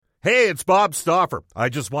Hey, it's Bob Stauffer. I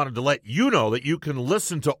just wanted to let you know that you can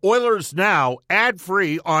listen to Oilers Now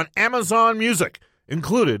ad-free on Amazon Music,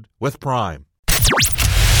 included with Prime. To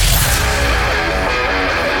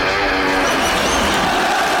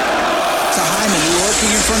Hyman,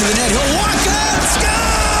 working in front of the net. He'll walk up, score!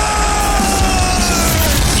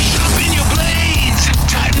 Sharpen your blades,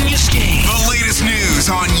 tighten your skates. The latest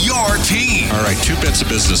news on your team. All right, two bits of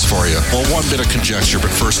business for you. Well, one bit of conjecture,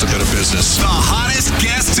 but first a bit of business. The hottest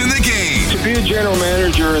guests in the game. To be a general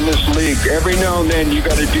manager in this league, every now and then you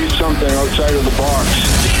got to do something outside of the box.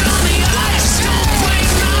 Get on the ice, don't play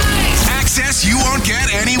nice. Access you won't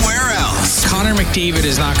get anywhere else. Connor McDavid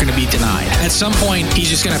is not going to be denied. At some point,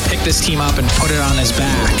 he's just going to pick this team up and put it on his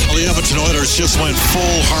back. Well, the Edmonton Oilers just went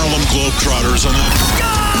full Harlem Globetrotters on that.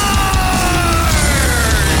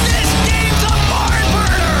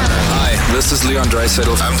 This is Leon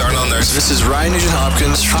Draisaitl. I'm Darnell Nurse. This is Ryan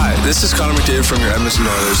Nugent-Hopkins. Hi, this is Connor McDavid from your Edmonton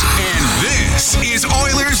Oilers. And this is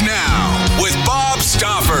Oilers Now with Bob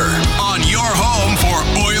Stauffer on your home for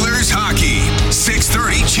Oilers hockey.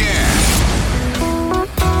 630 CHED.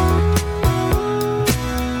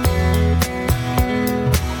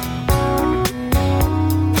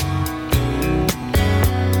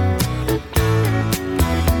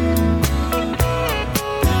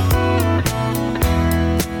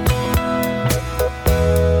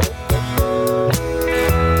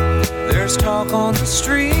 Talk on the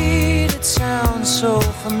street, it sounds so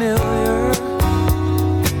familiar.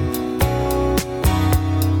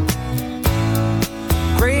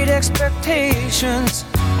 Great expectations,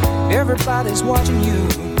 everybody's watching you.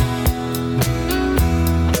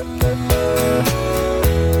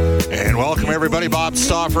 And welcome, everybody. Bob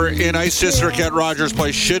Stauffer in Ice District at Rogers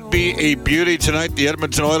Place. Should be a beauty tonight. The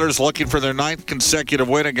Edmonton Oilers looking for their 9th consecutive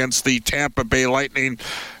win against the Tampa Bay Lightning.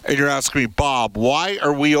 And you're asking me, Bob, why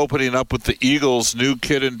are we opening up with the Eagles' new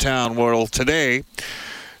kid in town? Well, today,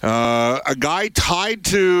 a guy tied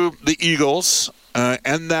to the Eagles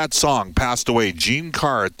and that song passed away. Gene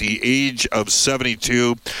Carr at the age of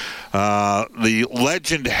 72. The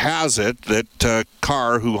legend has it that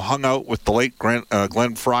Carr, who hung out with the late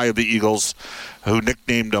Glenn Fry of the Eagles, who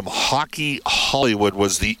nicknamed him Hockey Hollywood,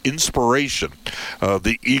 was the inspiration of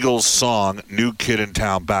the Eagles song New Kid in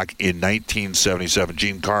Town back in 1977.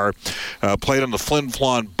 Gene Carr played on the Flin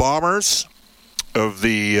Flon Bombers of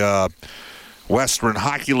the Western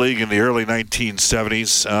Hockey League in the early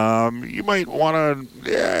 1970s. You might want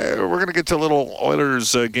to, we're going to get to a little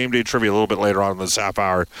Oilers game day trivia a little bit later on in this half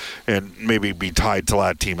hour and maybe be tied to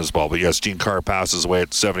that team as well. But yes, Gene Carr passes away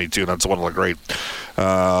at 72. That's one of the great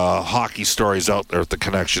hockey stories out there with the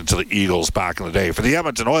connection to the Eagles back in the day. For the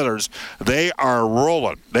Edmonton Oilers, they are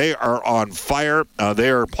rolling. They are on fire. They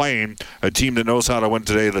are playing a team that knows how to win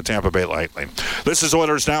today, the Tampa Bay Lightning. This is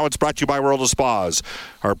Oilers Now. It's brought to you by World of Spas.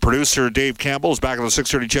 Our producer, Dave Campbell, is back in the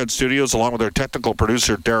 630 CHED studios along with our technical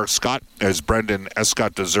producer, Derek Scott, as Brendan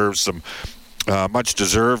Escott deserves some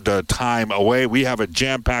much-deserved time away. We have a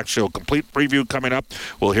jam-packed show. Complete preview coming up.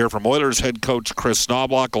 We'll hear from Oilers head coach Chris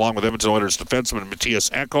Knobloch along with Edmonton Oilers defenseman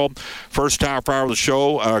Matthias Ekholm. First half hour of the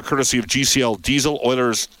show, courtesy of GCL Diesel,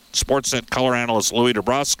 Oilers Sportsnet color analyst Louie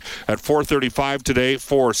DeBrusk at 4:35 today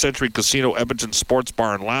for Century Casino Edmonton Sports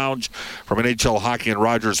Bar and Lounge. From NHL Hockey and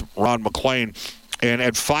Rogers, Ron McLean. And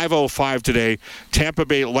at 5:05 today, Tampa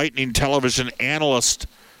Bay Lightning television analyst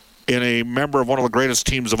and a member of one of the greatest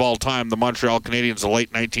teams of all time, the Montreal Canadiens, the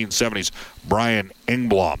late 1970s, Brian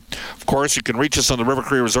Engblom. Of course, you can reach us on the River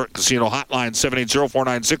Cree Resort Casino hotline,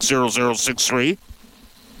 780-496-0063.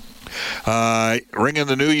 Ring in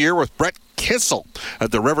the new year with Brett Kissel at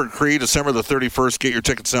the River Cree, December the 31st. Get your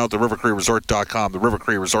tickets now at the rivercreeresort.com. The River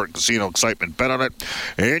Cree Resort Casino, excitement, bet on it.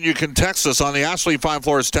 And you can text us on the Ashley Fine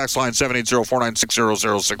Floors text line,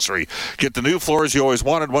 780-496-0063. Get the new floors you always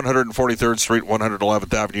wanted, 143rd Street,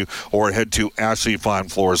 111th Avenue, or head to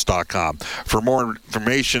ashleyfinefloors.com. For more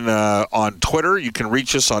information on Twitter, you can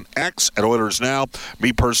reach us on X at Oilers Now.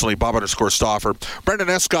 Me personally, Bob_Stauffer. Brendan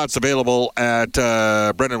Escott's available at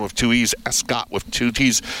Brendan with 2 E's, Escott with 2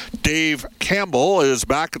 T's. Dave Campbell is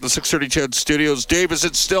back at the 630 CHED studios. Dave, is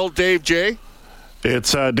it still Dave J?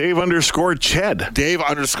 It's Dave_Ched.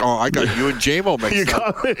 I got you and J-Mo mixed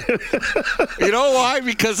up. You know why?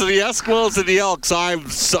 Because of the Eskimos and the Elks.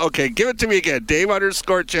 Okay, give it to me again.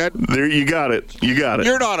 Dave_Ched. There, you got it.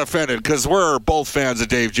 You're not offended because we're both fans of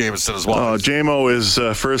Dave Jamieson as well. J-Mo is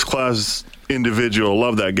first class individual.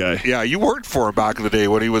 Love that guy. Yeah, you worked for him back in the day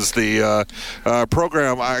when he was the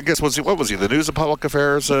program. I guess what was he? The News and Public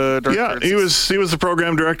Affairs director. Yeah, he was the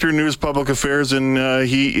program director, News Public Affairs, and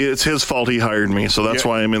it's his fault he hired me. So that's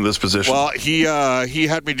why I'm in this position. Well, he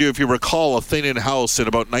had me do, if you recall, a thing in house in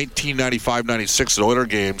about 1995-96 at Oiler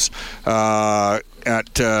games.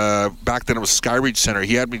 At back then it was Skyreach Center.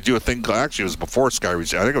 He had me do a thing. Actually, it was before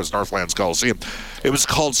Skyreach. I think it was Northlands Coliseum. It was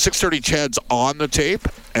called 630 Chad's on the tape,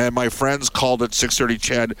 and my friends called it 630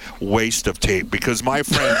 Chad waste of tape because my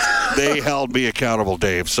friends they held me accountable,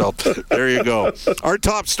 Dave. So there you go. Our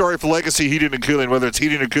top story for Legacy Heating and Cooling. Whether it's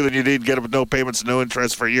heating and cooling, you need to get it with no payments, no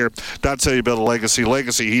interest for a year. That's how you build a legacy.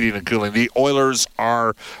 Legacy Heating and Cooling. The Oilers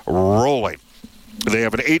are rolling. They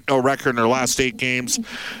have an 8-0 record in their last 8 games.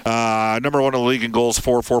 Number one in the league in goals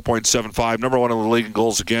for, 4.75. Number one in the league in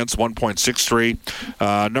goals against,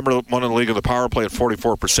 1.63. Number one in the league in the power play at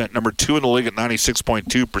 44%. Number 2 in the league at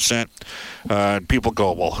 96.2%. And people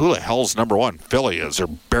go, well, who the hell's number one? Philly is. They're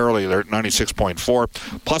barely. They're at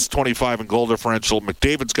 96.4. Plus 25 in goal differential.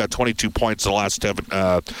 McDavid's got 22 points in the last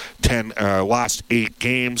 8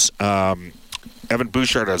 games. Evan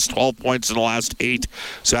Bouchard has 12 points in the last 8.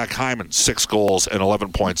 Zach Hyman, 6 goals and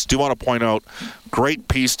 11 points. Do want to point out, great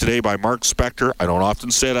piece today by Mark Spector. I don't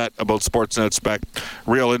often say that about Sportsnet Spec.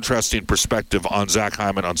 Real interesting perspective on Zach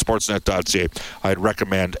Hyman on sportsnet.ca. I'd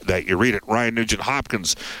recommend that you read it. Ryan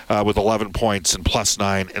Nugent-Hopkins with 11 points and plus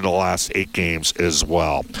 9 in the last 8 games as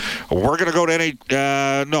well. We're going to go to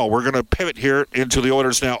we're going to pivot here into the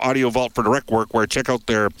Oilers Now Audio Vault for Direct Workwear. Check out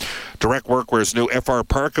their Direct Workwear's new FR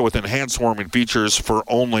Parka with enhanced warming features for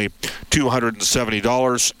only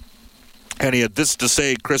 $270. And he had this to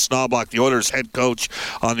say, Chris Knobloch, the Oilers head coach,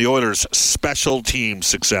 on the Oilers' special team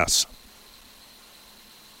success.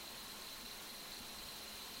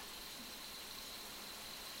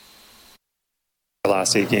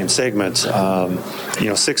 Last 8-game segment,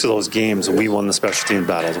 6 of those games we won the special team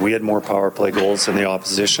battles. We had more power play goals than the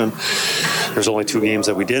opposition. There's only 2 games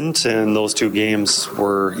that we didn't, and those 2 games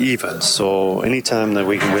were even. So anytime that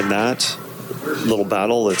we can win that little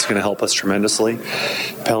battle, it's going to help us tremendously.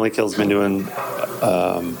 Penalty kill's been doing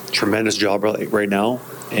tremendous job right now,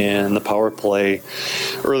 and the power play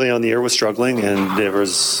early on in the year was struggling, and there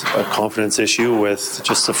was a confidence issue with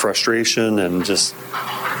just the frustration and just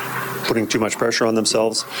putting too much pressure on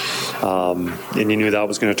themselves, and you knew that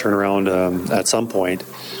was going to turn around at some point.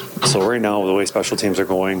 So right now, the way special teams are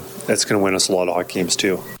going, it's going to win us a lot of hockey games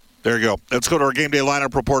too. There you go. Let's go to our game day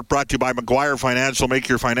lineup report brought to you by McGuire Financial. Make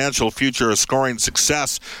your financial future a scoring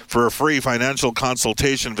success. For a free financial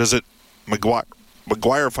consultation, visit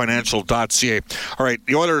McGuireFinancial.ca. All right,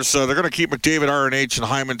 the Oilers, they're going to keep McDavid, RNH, and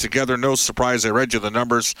Hyman together. No surprise, I read you the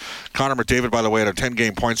numbers. Connor McDavid, by the way, had a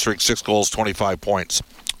 10-game point streak, 6 goals, 25 points.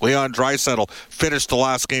 Leon Draisaitl finished the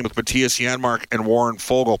last game with Matthias Janmark and Warren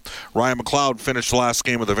Foegele. Ryan McLeod finished the last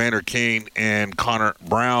game with Evander Kane and Connor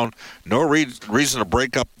Brown. No reason to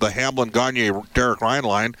break up the Hamblin-Gagne-Derek Ryan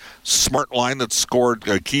line. Smart line that scored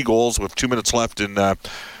key goals with 2 minutes left in the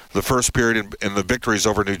first period in the victories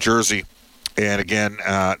over New Jersey. And again,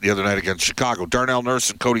 the other night against Chicago. Darnell Nurse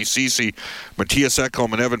and Cody Ceci, Matthias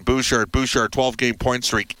Ekholm and Evan Bouchard. Bouchard, 12-game point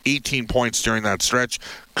streak, 18 points during that stretch.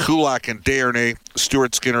 Kulak and Desharnais.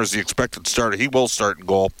 Stuart Skinner is the expected starter. He will start in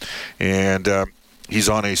goal. And he's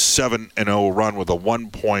on a 7-0 run with a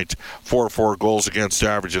 1.44 goals against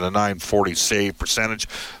average and a .940 save percentage.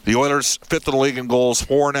 The Oilers, 5th in the league in goals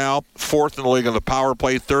for now, 4th in the league in the power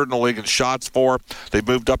play, 3rd in the league in shots for. They've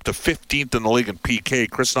moved up to 15th in the league in PK.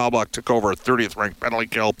 Chris Knobloch took over a 30th ranked penalty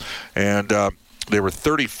kill, and they were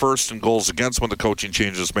 31st in goals against when the coaching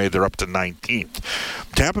change was made. They're up to 19th.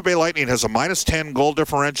 Tampa Bay Lightning has a -10 goal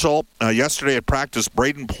differential. Yesterday at practice,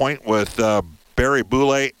 Braden Point with Barry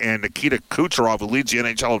Boulay and Nikita Kucherov, who leads the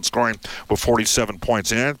NHL in scoring with 47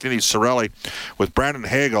 points. And Anthony Cirelli with Brandon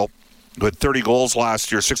Hagel, who had 30 goals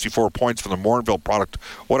last year, 64 points from the Morinville product.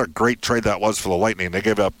 What a great trade that was for the Lightning. They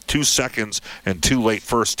gave up 2 seconds and 2 late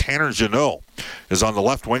firsts. Tanner Jeannot is on the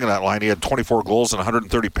left wing of that line. He had 24 goals and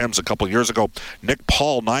 130 PIMs a couple years ago. Nick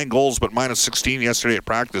Paul, 9 goals but -16 yesterday at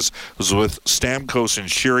practice, was with Stamkos and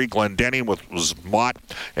Sheary. Glendening was Mott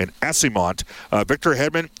and Essimont. Victor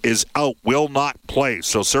Hedman is out, will not play.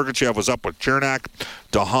 So Sergachev was up with Chernak,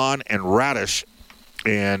 Dahan, and Radish.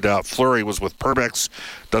 And Fleury was with Perbix.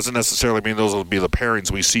 Doesn't necessarily mean those will be the pairings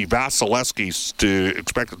we see. Vasilevsky's to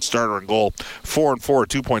expected starter in goal. 4-4,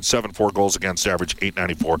 2.74 goals against average,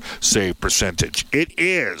 894 save percentage. It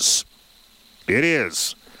is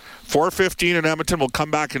 4:15 in Edmonton. We'll come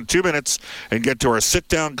back in 2 minutes and get to our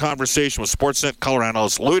sit-down conversation with Sportsnet color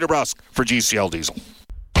analyst Louie DeBrusk for GCL Diesel.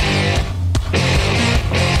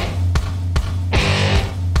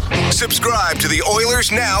 Subscribe to the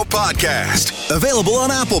Oilers Now podcast. Available on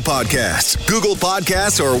Apple Podcasts, Google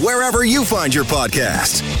Podcasts, or wherever you find your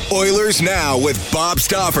podcasts. Oilers Now with Bob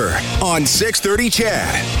Stauffer on 630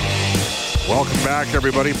 CHED. Welcome back,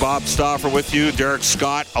 everybody. Bob Stauffer with you. Derek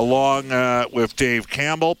Scott along with Dave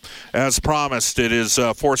Campbell. As promised, it is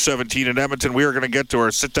 4:17 in Edmonton. We are going to get to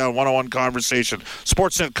our sit-down one-on-one conversation.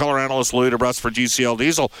 Sportsnet color analyst Louie DeBrusk for GCL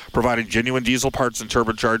Diesel, providing genuine diesel parts and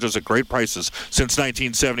turbochargers at great prices since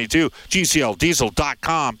 1972.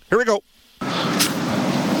 GCLDiesel.com. Here we go.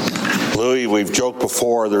 Louie, we've joked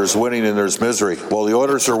before, there's winning and there's misery. Well, the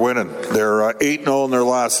Oilers are winning. They're 8-0 in their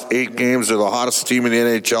last 8 games. They're the hottest team in the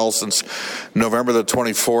NHL since November the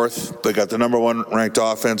 24th. They got the number 1 ranked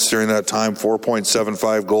offense during that time,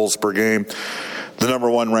 4.75 goals per game. The number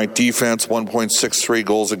 1 ranked defense, 1.63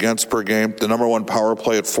 goals against per game. The number 1 power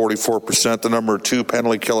play at 44%. The number 2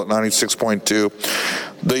 penalty kill at 96.2.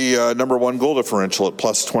 The number 1 goal differential at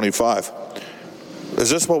plus 25. Is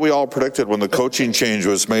this what we all predicted when the coaching change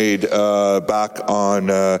was made back on,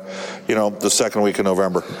 the second week of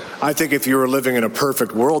November? I think if you were living in a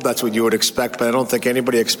perfect world, that's what you would expect, but I don't think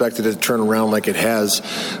anybody expected it to turn around like it has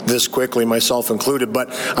this quickly, myself included.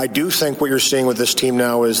 But I do think what you're seeing with this team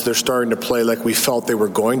now is they're starting to play like we felt they were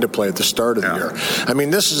going to play at the start of the year. I mean,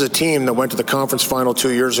 this is a team that went to the conference final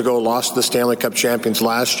 2 years ago, lost to the Stanley Cup champions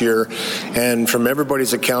last year, and from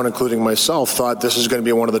everybody's account, including myself, thought this is going to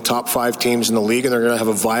be one of the top 5 teams in the league, and they're going to have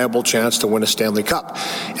a viable chance to win a Stanley Cup.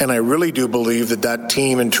 And I really do believe that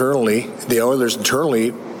team internally, the Oilers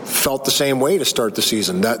internally, felt the same way to start the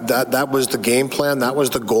season. That was the game plan. That was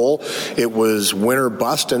the goal. It was win or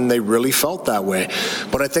bust, and they really felt that way.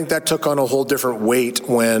 But I think that took on a whole different weight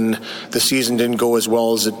when the season didn't go as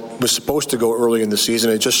well as it was supposed to go early in the season.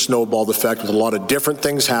 It just snowballed effect with a lot of different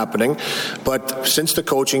things happening. But since the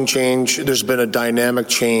coaching change, there's been a dynamic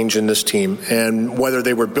change in this team. And whether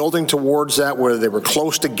they were building towards that, whether they were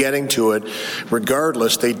close to getting to it,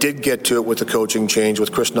 regardless, they did get to it with the coaching change,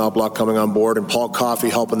 with Chris Knobloch coming on board and Paul Coffey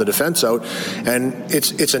helping the defense out, and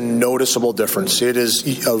it's a noticeable difference. It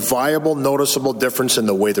is a viable, noticeable difference in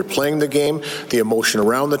the way they're playing the game, the emotion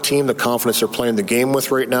around the team, the confidence they're playing the game with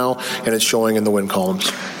right now, and it's showing in the win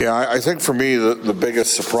columns. Yeah, I think for me the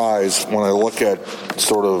biggest surprise when I look at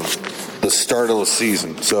sort of the start of the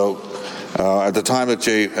season. So at the time that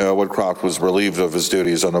Jay Woodcroft was relieved of his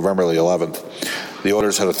duties on November the 11th, the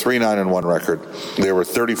Oilers had a 3-9-1 record. They were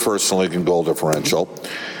 31st in the league in goal differential.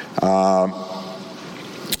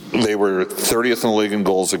 They were 30th in the league in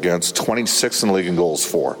goals against, 26th in the league in goals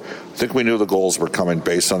for. I think we knew the goals were coming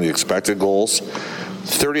based on the expected goals.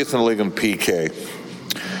 30th in the league in PK.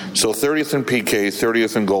 So 30th in PK,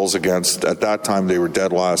 30th in goals against. At that time, they were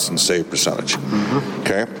dead last in save percentage.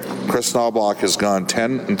 Okay? Chris Knobloch has gone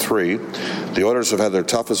 10-3. The Oilers have had their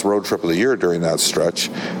toughest road trip of the year during that stretch.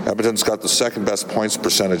 Edmonton's got the second best points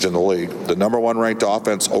percentage in the league. The number 1 ranked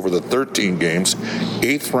offense over the 13 games.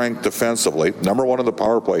 8th ranked defensively. Number 1 in the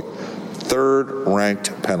power play. 3rd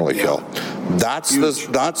ranked penalty kill. That's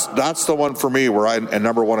the one for me where and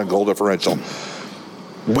number 1 in goal differential.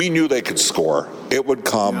 We knew they could score. It would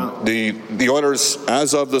come. The Oilers,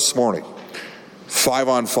 as of this morning,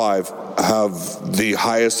 5-on-5, have the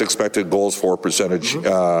highest expected goals for percentage in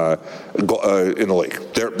the league.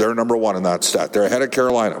 They're number 1 in that stat. They're ahead of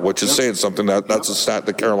Carolina, which is saying something. That's a stat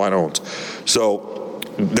that Carolina owns. So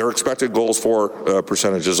their expected goals for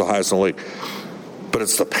percentage is the highest in the league. But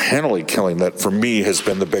it's the penalty killing that, for me, has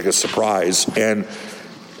been the biggest surprise. And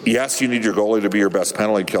yes, you need your goalie to be your best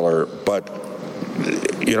penalty killer, but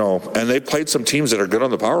and they played some teams that are good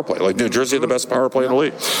on the power play. Like New Jersey had the best power play in the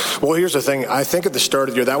league. Well, here's the thing. I think at the start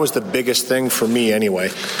of the year, that was the biggest thing for me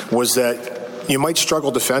anyway, was that you might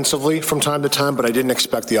struggle defensively from time to time, but I didn't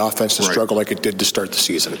expect the offense to struggle like it did to start the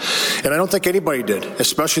season. And I don't think anybody did,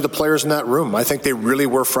 especially the players in that room. I think they really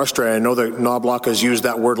were frustrated. I know that Knobloch has used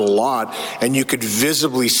that word a lot, and you could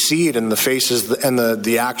visibly see it in the faces and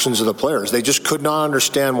the actions of the players. They just could not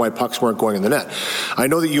understand why pucks weren't going in the net. I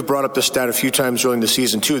know that you brought up this stat a few times during the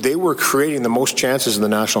season, too. They were creating the most chances in the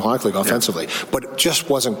National Hockey League offensively, but it just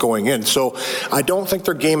wasn't going in. So I don't think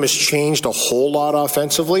their game has changed a whole lot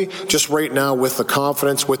offensively. Just right now, with the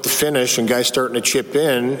confidence, with the finish, and guys starting to chip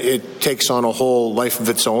in, it takes on a whole life of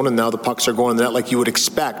its own, and now the pucks are going in the net like you would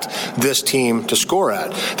expect this team to score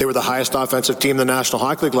at. They were the highest offensive team in the National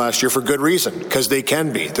Hockey League last year for good reason, because they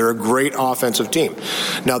can be. They're a great offensive team.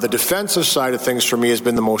 Now, the defensive side of things for me has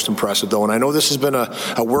been the most impressive, though, and I know this has been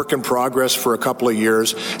a work in progress for a couple of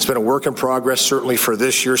years. It's been a work in progress certainly for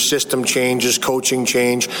this year. System changes, coaching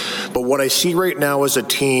change, but what I see right now is a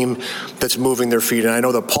team that's moving their feet, and I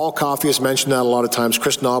know that Paul Coffey has mentioned mentioned that a lot of times.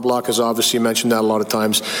 Chris Knobloch has obviously mentioned that a lot of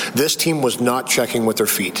times. This team was not checking with their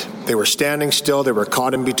feet. They were standing still. They were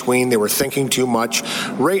caught in between. They were thinking too much.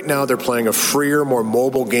 Right now, they're playing a freer, more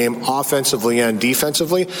mobile game offensively and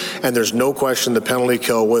defensively, and there's no question the penalty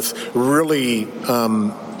kill with really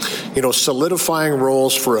solidifying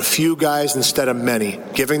roles for a few guys instead of many,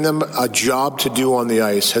 giving them a job to do on the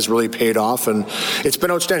ice has really paid off, and it's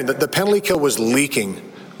been outstanding. The penalty kill was leaking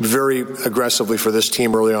very aggressively for this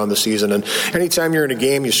team early on in the season. And anytime you're in a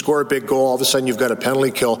game, you score a big goal, all of a sudden you've got a penalty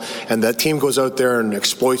kill, and that team goes out there and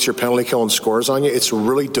exploits your penalty kill and scores on you, it's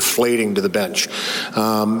really deflating to the bench,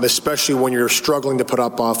 especially when you're struggling to put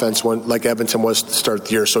up offense like Edmonton was to start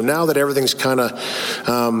the year. So now that everything's kind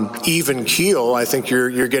of even keel, I think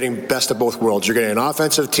you're getting best of both worlds. You're getting an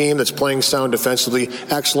offensive team that's playing sound defensively,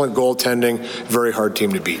 excellent goaltending, very hard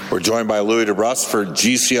team to beat. We're joined by Louie DeBrusk for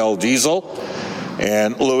GCL Diesel.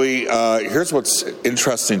 And, Louie, here's what's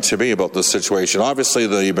interesting to me about this situation. Obviously,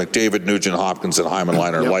 the McDavid, Nugent Hopkins, and Hyman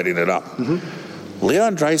line are lighting it up. Mm-hmm.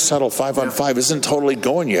 Leon Draisaitl 5-on-5 isn't totally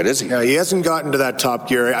going yet, is he? Yeah, he hasn't gotten to that top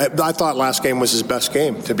gear. I thought last game was his best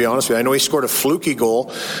game, to be honest with you. I know he scored a fluky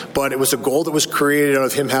goal, but it was a goal that was created out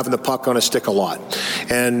of him having the puck on his stick a lot.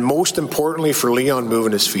 And most importantly for Leon,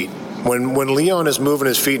 moving his feet. When Leon is moving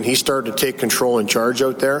his feet and he started to take control and charge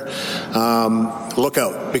out there, look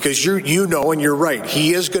out. Because you know, and you're right,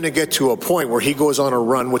 he is going to get to a point where he goes on a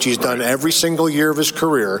run, which he's done every single year of his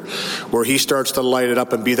career, where he starts to light it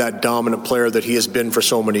up and be that dominant player that he has been for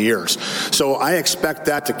so many years. So I expect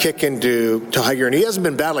that to kick into high gear. And he hasn't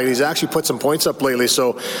been bad lately. He's actually put some points up lately.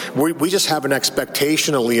 So we just have an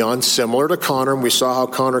expectation of Leon, similar to Connor. And we saw how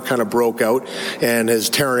Connor kind of broke out and is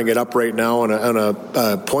tearing it up right now on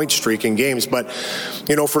a point streak in games. But,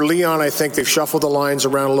 for Leon, I think they've shuffled the lines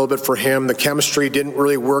around a little bit for him. The chemistry didn't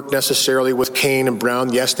really work necessarily with Kane and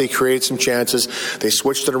Brown. Yes, they created some chances. They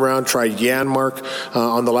switched it around, tried Janmark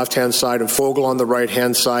on the left-hand side and Foegele on the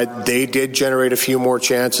right-hand side. They did generate a few more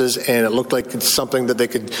chances, and it looked like it's something that they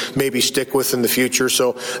could maybe stick with in the future.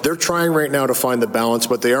 So they're trying right now to find the balance,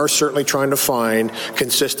 but they are certainly trying to find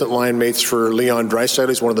consistent line mates for Leon Draisaitl.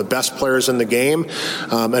 He's one of the best players in the game,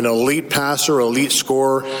 an elite passer, elite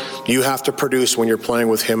scorer. You have to produce when you're playing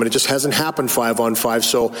with him, and it just hasn't happened 5-on-5.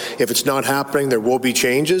 So if it's not happening, there will be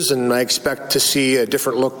changes, and I expect to see a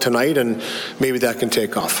different look tonight, and maybe that can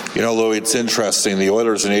take off. Louie, it's interesting. The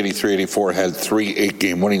Oilers in 83-84 had 3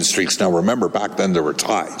 8-game winning streaks. Now, remember, back then there were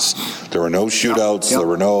ties. There were no shootouts. Yep. There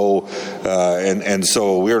were no, and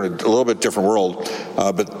so we were in a little bit different world.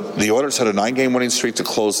 But the Oilers had a 9-game winning streak to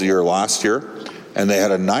close the year last year, and they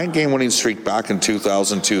had a 9-game winning streak back in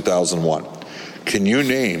 2000-2001. Can you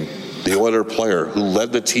name the Oiler player who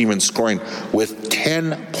led the team in scoring with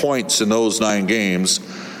 10 points in those 9 games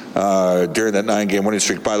during that 9-game winning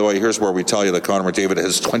streak? By the way, here's where we tell you that Connor McDavid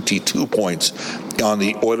has 22 points on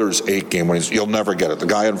the Oilers' 8-game winning streak. You'll never get it. The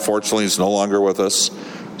guy, unfortunately, is no longer with us.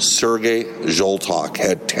 Sergei Zholtok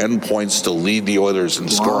had 10 points to lead the Oilers in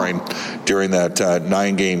scoring during that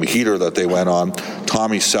 9-game heater that they went on.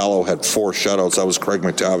 Tommy Salo had 4 shutouts. That was Craig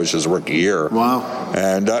McTavish's rookie year. Wow.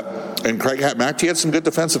 And Craig Mackey had some good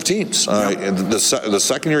defensive teams. The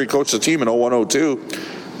second year he coached the team in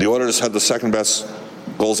 01-02, the Oilers had the second best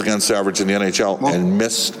goals against average in the NHL and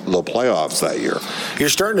missed the playoffs that year. You're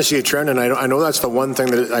starting to see a trend, and I know that's the one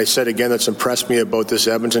thing that I said again that's impressed me about this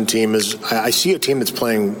Edmonton team is I see a team that's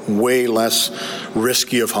playing way less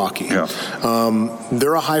risky of hockey. Yeah.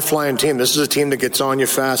 They're a high-flying team. This is a team that gets on you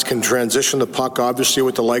fast, can transition the puck, obviously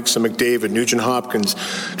with the likes of McDavid, Nugent Hopkins,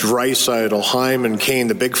 Draisaitl, Hyman, Kane,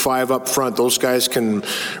 the big 5 up front. Those guys can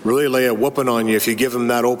really lay a whooping on you if you give them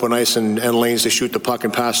that open ice and lanes to shoot the puck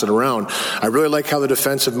and pass it around. I really like how the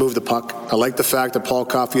defense have moved the puck. I like the fact that Paul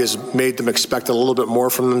Coffey has made them expect a little bit more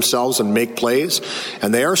from themselves and make plays,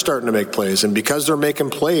 and they are starting to make plays. And because they're making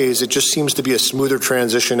plays, it just seems to be a smoother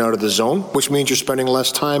transition out of the zone, which means you're spending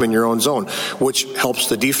less time in your own zone, which helps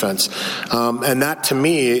the defense. And that, to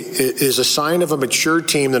me, is a sign of a mature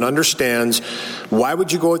team that understands why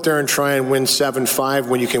would you go out there and try and win 7-5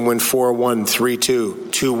 when you can win 4-1, 3-2,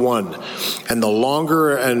 2-1. And the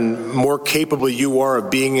longer and more capable you are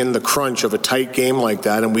of being in the crunch of a tight game like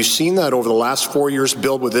that, and we've seen that over the last 4 years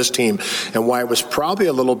build with this team, and why it was probably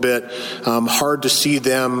a little bit hard to see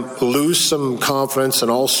them lose some confidence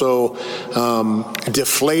and also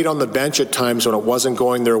deflate on the bench at times when it wasn't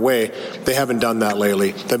going their way. They haven't done that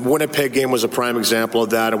lately. The Winnipeg game was a prime example of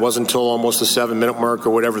that. It wasn't until almost the 7-minute mark or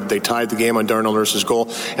whatever that they tied the game on Darnell Nurse's goal,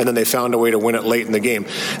 and then they found a way to win it late in the game.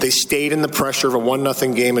 They stayed in the pressure of a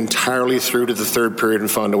 1-0 game entirely through to the third period and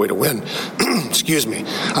found a way to win. Excuse me.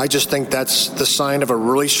 I just think that's the sign of a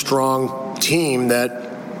really strong team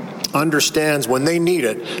that understands when they need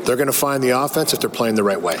it, they're going to find the offense if they're playing the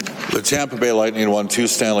right way. The Tampa Bay Lightning won 2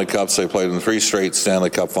 Stanley Cups. They played in 3 straight Stanley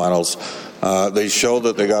Cup finals. They showed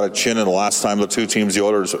that they got a chin in the last time the two teams, the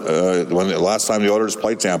Oilers, last time the Oilers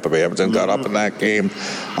played Tampa Bay. Edmonton got up in that game.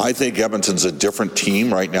 I think Edmonton's a different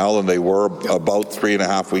team right now than they were about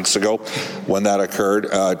 3.5 weeks ago when that occurred.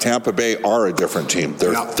 Tampa Bay are a different team.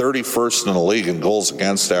 They're 31st in the league in goals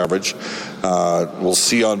against average. We'll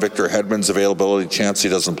see on Victor Hedman's availability. Chance he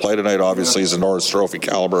doesn't play tonight. Obviously, he's a Norris Trophy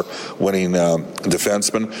caliber winning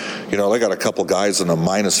defenseman. You know, they got a couple guys in the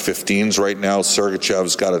minus 15s right now.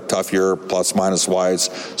 Sergachev's got a tough year, plus minus wise.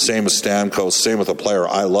 Same with Stamkos. Same with a player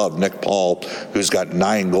I love, Nick Paul, who's got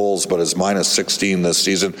 9 goals but is minus 16 this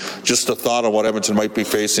season. Just a thought on what Edmonton might be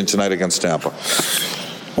facing tonight against Tampa.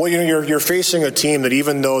 Well, you know, you're facing a team that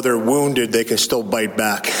even though they're wounded, they can still bite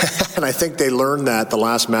back. And I think they learned that the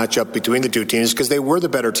last matchup between the two teams because they were the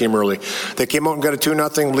better team early. They came out and got a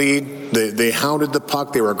 2-0 lead. They hounded the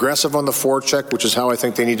puck. They were aggressive on the forecheck, which is how I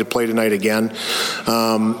think they need to play tonight again.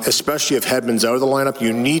 Especially if Hedman's out of the lineup,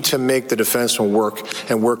 you need to make the defensemen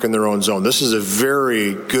work in their own zone. This is a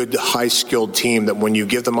very good, high-skilled team that when you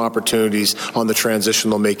give them opportunities on the transition,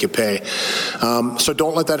 they'll make you pay. So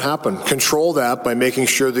don't let that happen. Control that by making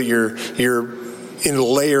sure that you're in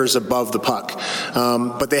layers above the puck.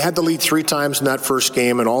 But they had the lead 3 times in that first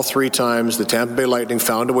game, and all 3 times the Tampa Bay Lightning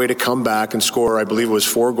found a way to come back and score, I believe it was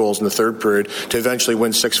 4 goals in the third period, to eventually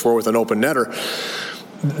win 6-4 with an open netter.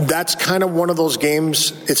 That's kind of one of those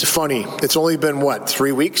games. It's funny. It's only been,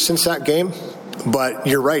 3 weeks since that game? But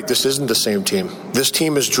you're right, this isn't the same team. This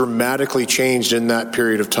team has dramatically changed in that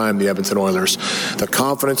period of time, the Edmonton Oilers. The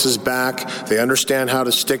confidence is back. They understand how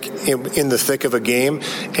to stick in the thick of a game,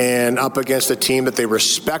 and up against a team that they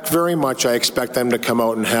respect very much, I expect them to come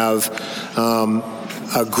out and have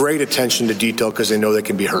a great attention to detail because they know they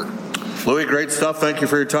can be hurt. Louie, great stuff. Thank you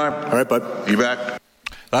for your time. All right, bud. You bet.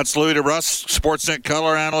 That's Louie DeBrusk, Sportsnet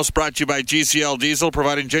color analyst, brought to you by GCL Diesel,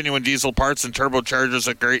 providing genuine diesel parts and turbochargers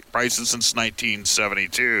at great prices since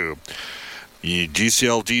 1972.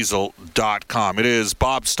 GCLDiesel.com. It is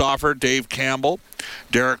Bob Stauffer, Dave Campbell,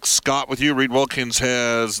 Derek Scott with you. Reed Wilkins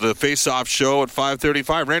has the Face-Off Show at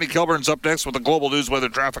 5:35. Randy Kilburn's up next with the Global News Weather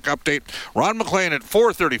Traffic Update. Ron McLean at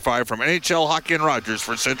 4:35 from NHL Hockey and Rogers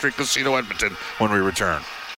for Century Casino Edmonton when we return.